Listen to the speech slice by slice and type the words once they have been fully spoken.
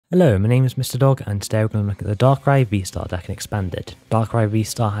Hello, my name is Mr. Dog, and today we're going to look at the Darkrai VSTAR deck and expanded. Darkrai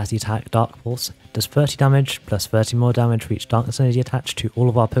VSTAR has the attack Dark Pulse, does 30 damage plus 30 more damage for each darkness energy attached to all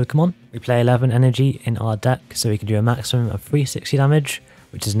of our Pokemon. We play 11 energy in our deck, so we can do a maximum of 360 damage,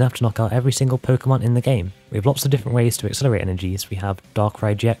 which is enough to knock out every single Pokemon in the game. We have lots of different ways to accelerate energies. We have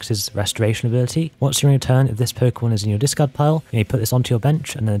Darkrai-GX's Restoration ability. Once during a turn, if this Pokemon is in your discard pile, you may put this onto your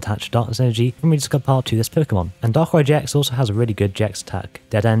bench and then attach Darkness energy from your discard pile to this Pokemon. And Darkrai-GX also has a really good GX attack,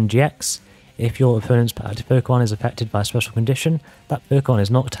 Dedenne-GX. If your opponent's active Pokemon is affected by a special condition, that Pokemon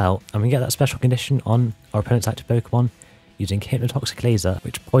is knocked out, and we get that special condition on our opponent's active Pokemon using Hypnotoxic Laser,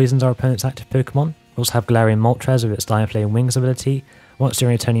 which poisons our opponent's active Pokemon. We also have Galarian Moltres with its Dire Flame Wings ability. Once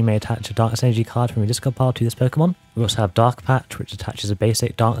during a turn, you may attach a Darkness Energy card from your discard pile to this Pokemon. We also have Dark Patch, which attaches a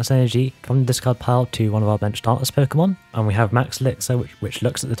basic Darkness Energy from the discard pile to one of our bench Darkness Pokemon. And we have Max Elixir, which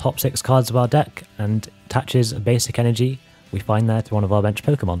looks at the top 6 cards of our deck and attaches a basic energy we find there to one of our bench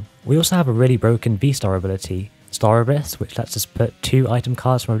Pokemon. We also have a really broken V-Star ability, Star Abyss, which lets us put 2 item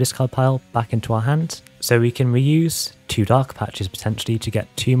cards from our discard pile back into our hands. So we can reuse 2 Dark Patches potentially to get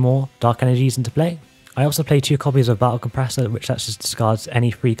 2 more Dark Energies into play. I also play 2 copies of Battle Compressor, which lets us discard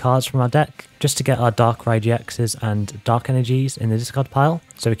any free cards from our deck, just to get our Darkrai-GX's and Dark Energies in the discard pile,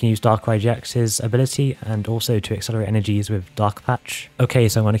 so we can use Darkrai-GX's ability and also to accelerate energies with Dark Patch. Okay,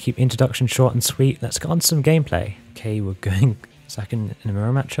 so I'm going to keep introduction short and sweet. Let's get on to some gameplay. Okay, we're going second in a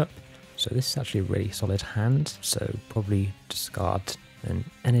mirror matchup. So this is actually a really solid hand, so probably discard an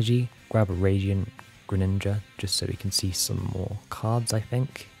energy, grab a Radiant Greninja, just so we can see some more cards, I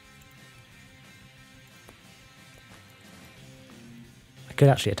think. I could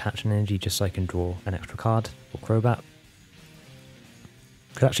actually attach an energy just so I can draw an extra card for Crobat.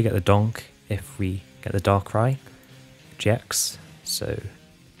 Could actually get the Donk if we get the Darkrai GX, so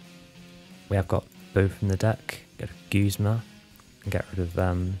we have got both in the deck. Get a Guzma and get rid of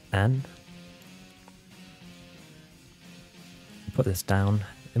N. Put this down.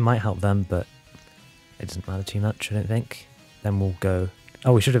 It might help them, but it doesn't matter too much, I don't think. Then we'll go.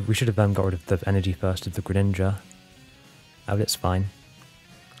 Oh, we should have got rid of the energy first of the Greninja. Oh, it's fine.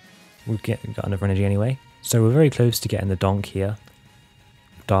 We've got another energy anyway. So we're very close to getting the Donk here.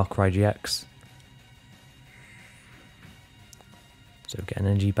 Darkrai GX. So get an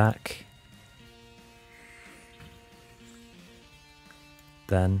energy back.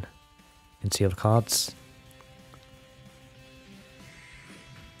 Then concealed cards.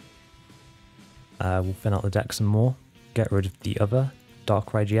 We'll thin out the deck some more. Get rid of the other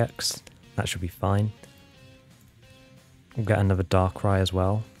Darkrai GX. That should be fine. We'll get another Darkrai as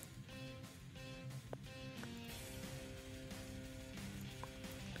well.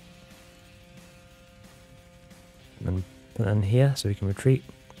 And then put that in here so we can retreat.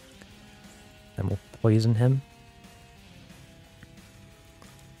 Then we'll poison him.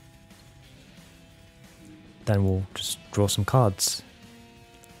 Then we'll just draw some cards.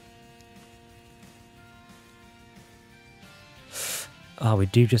 Oh, we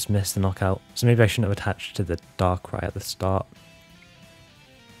do just miss the knockout. So maybe I shouldn't have attached to the Darkrai at the start.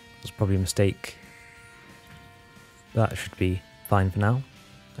 It was probably a mistake. That should be fine for now.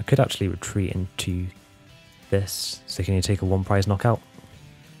 I could actually retreat into this, so can you take a 1 prize knockout?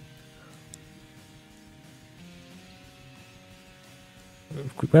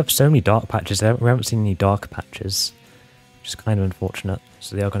 We have so many Dark Patches there, we haven't seen any Dark Patches, which is kind of unfortunate,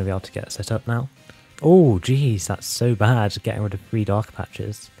 so they are going to be able to get set up now. Oh geez, that's so bad, getting rid of 3 Dark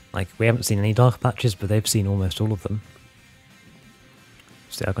Patches. Like, we haven't seen any Dark Patches, but they've seen almost all of them.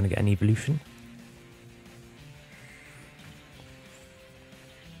 So they are going to get an evolution.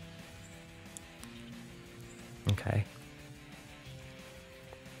 Okay.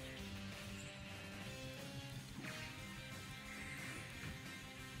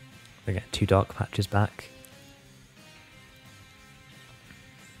 We get 2 Dark Patches back.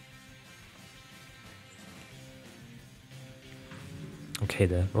 Okay,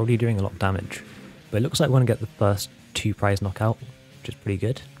 they're already doing a lot of damage, but it looks like we're going to get the first 2 prize knockout, which is pretty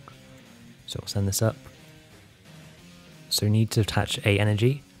good. So we'll send this up. So we need to attach a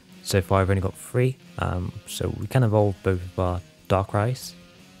energy. So far I've only got 3, so we can evolve both of our Darkrai's.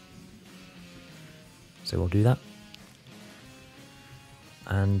 So we'll do that.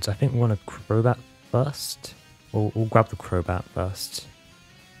 And I think we want a Crobat first. We'll grab the Crobat first.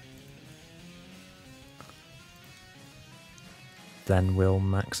 Then we'll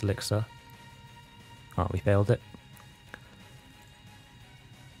Max Elixir. Oh, we failed it.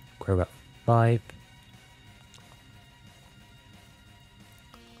 Crobat 5.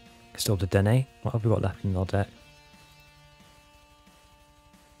 Still Dedenne. What have we got left in our deck?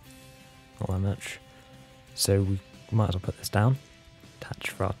 Not that much. So we might as well put this down.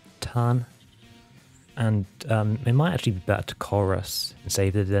 attach for our turn. And it might actually be better to Colress and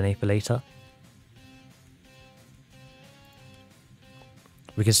save the Dedenne for later.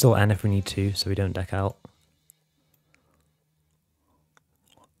 We can still end if we need to, so we don't deck out.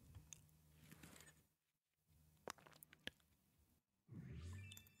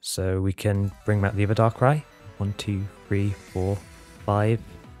 So we can bring back the other Darkrai. 1, 2, 3, 4, 5,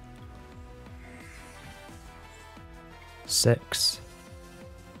 6,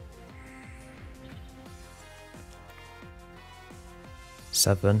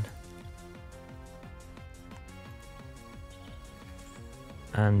 7,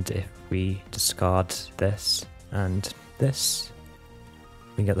 and if we discard this and this,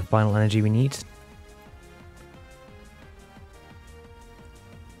 we can get the final energy we need.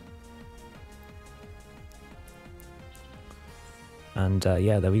 And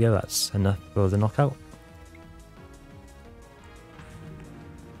yeah, there we go, that's enough for the knockout.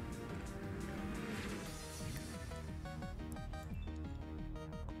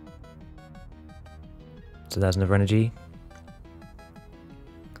 So there's another energy.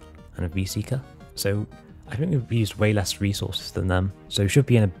 And a V-Seeker. So I think we've used way less resources than them, so we should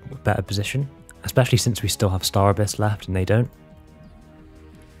be in a better position, especially since we still have Star Abyss left and they don't.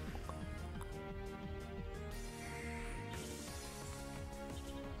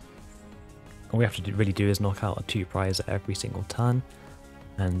 All we have to really do is knock out a 2 prize at every single turn,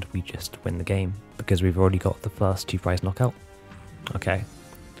 and we just win the game, because we've already got the first 2 prize knockout. Okay.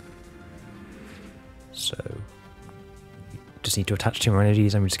 So, just need to attach 2 more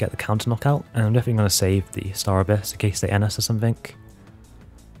energies and we just get the counter knockout, and I'm definitely going to save the Star Abyss in case they end us or something.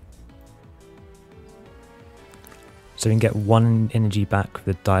 So we can get 1 energy back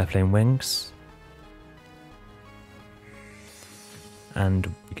with Dire Flame Wings.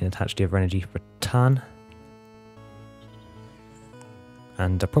 And we can attach the other energy for a turn.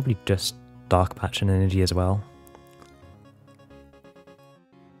 And probably just Dark Patch and energy as well.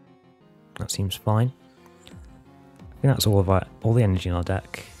 That seems fine. I think that's all the energy in our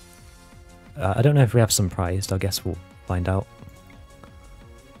deck. I don't know if we have some prized, I guess we'll find out.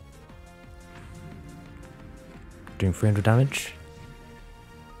 Doing 300 damage.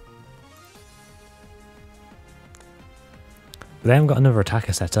 But they haven't got another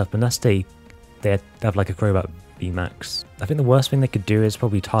attacker set up unless they have like a Crobat V Max. I think the worst thing they could do is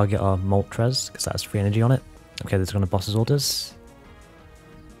probably target our Moltres, because that's free energy on it. Okay, there's going to boss's orders.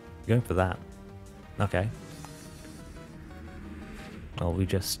 Going for that. Okay. Well, we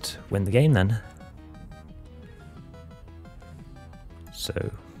just win the game then. So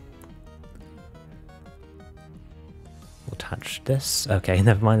we'll attach this. Okay,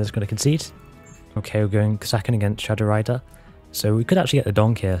 never mind, that's going to concede. Okay, we're going second against Shadow Rider. So we could actually get the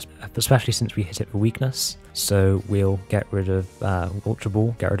donk here, especially since we hit it for weakness. So we'll get rid of Ultra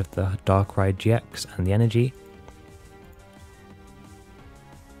Ball, get rid of the Darkrai GX and the energy.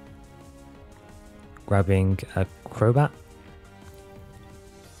 Grabbing a Crobat.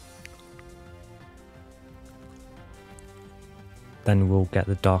 Then we'll get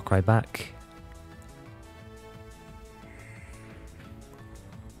the Darkrai back.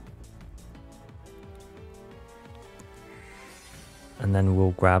 And then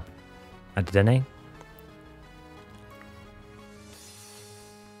we'll grab a Dedenne.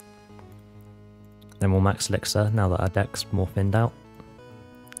 Then we'll Max Elixir now that our deck's more thinned out.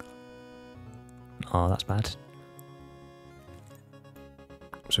 Oh, that's bad.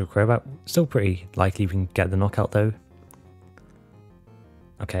 So Crobat, still pretty likely we can get the knockout though.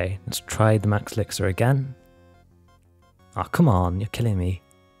 Okay, let's try the Max Elixir again. Oh, come on, you're killing me.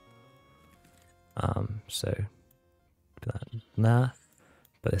 So put that there,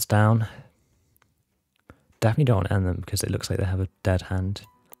 put this down. Definitely don't want to end them because it looks like they have a dead hand.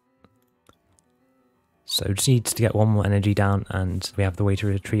 So just need to get 1 more energy down and we have the way to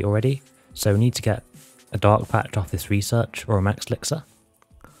retreat already. So we need to get a Dark Patch off this research or a Max Elixir.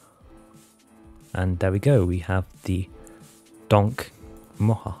 And there we go, we have the donk.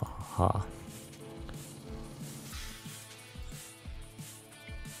 Mohaha.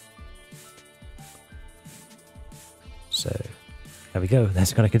 So there we go,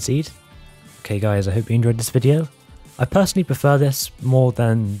 that's going to concede. Okay guys, I hope you enjoyed this video. I personally prefer this more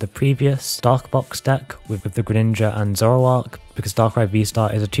than the previous Dark Box deck with the Greninja and Zoroark, because Darkrai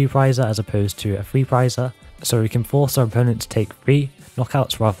VSTAR is a 2 prizer as opposed to a 3 prizer, so we can force our opponent to take 3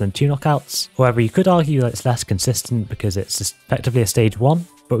 knockouts rather than 2 knockouts. However, you could argue that it's less consistent because it's effectively a stage 1,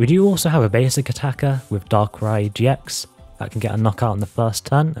 but we do also have a basic attacker with Darkrai GX that can get a knockout on the first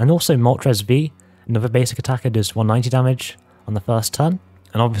turn, and also Moltres V, another basic attacker, does 190 damage on the first turn,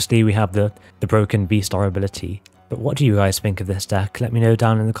 and obviously we have the broken VSTAR ability But what do you guys think of this deck? Let me know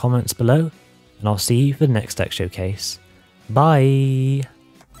down in the comments below, and I'll see you for the next deck showcase. Bye!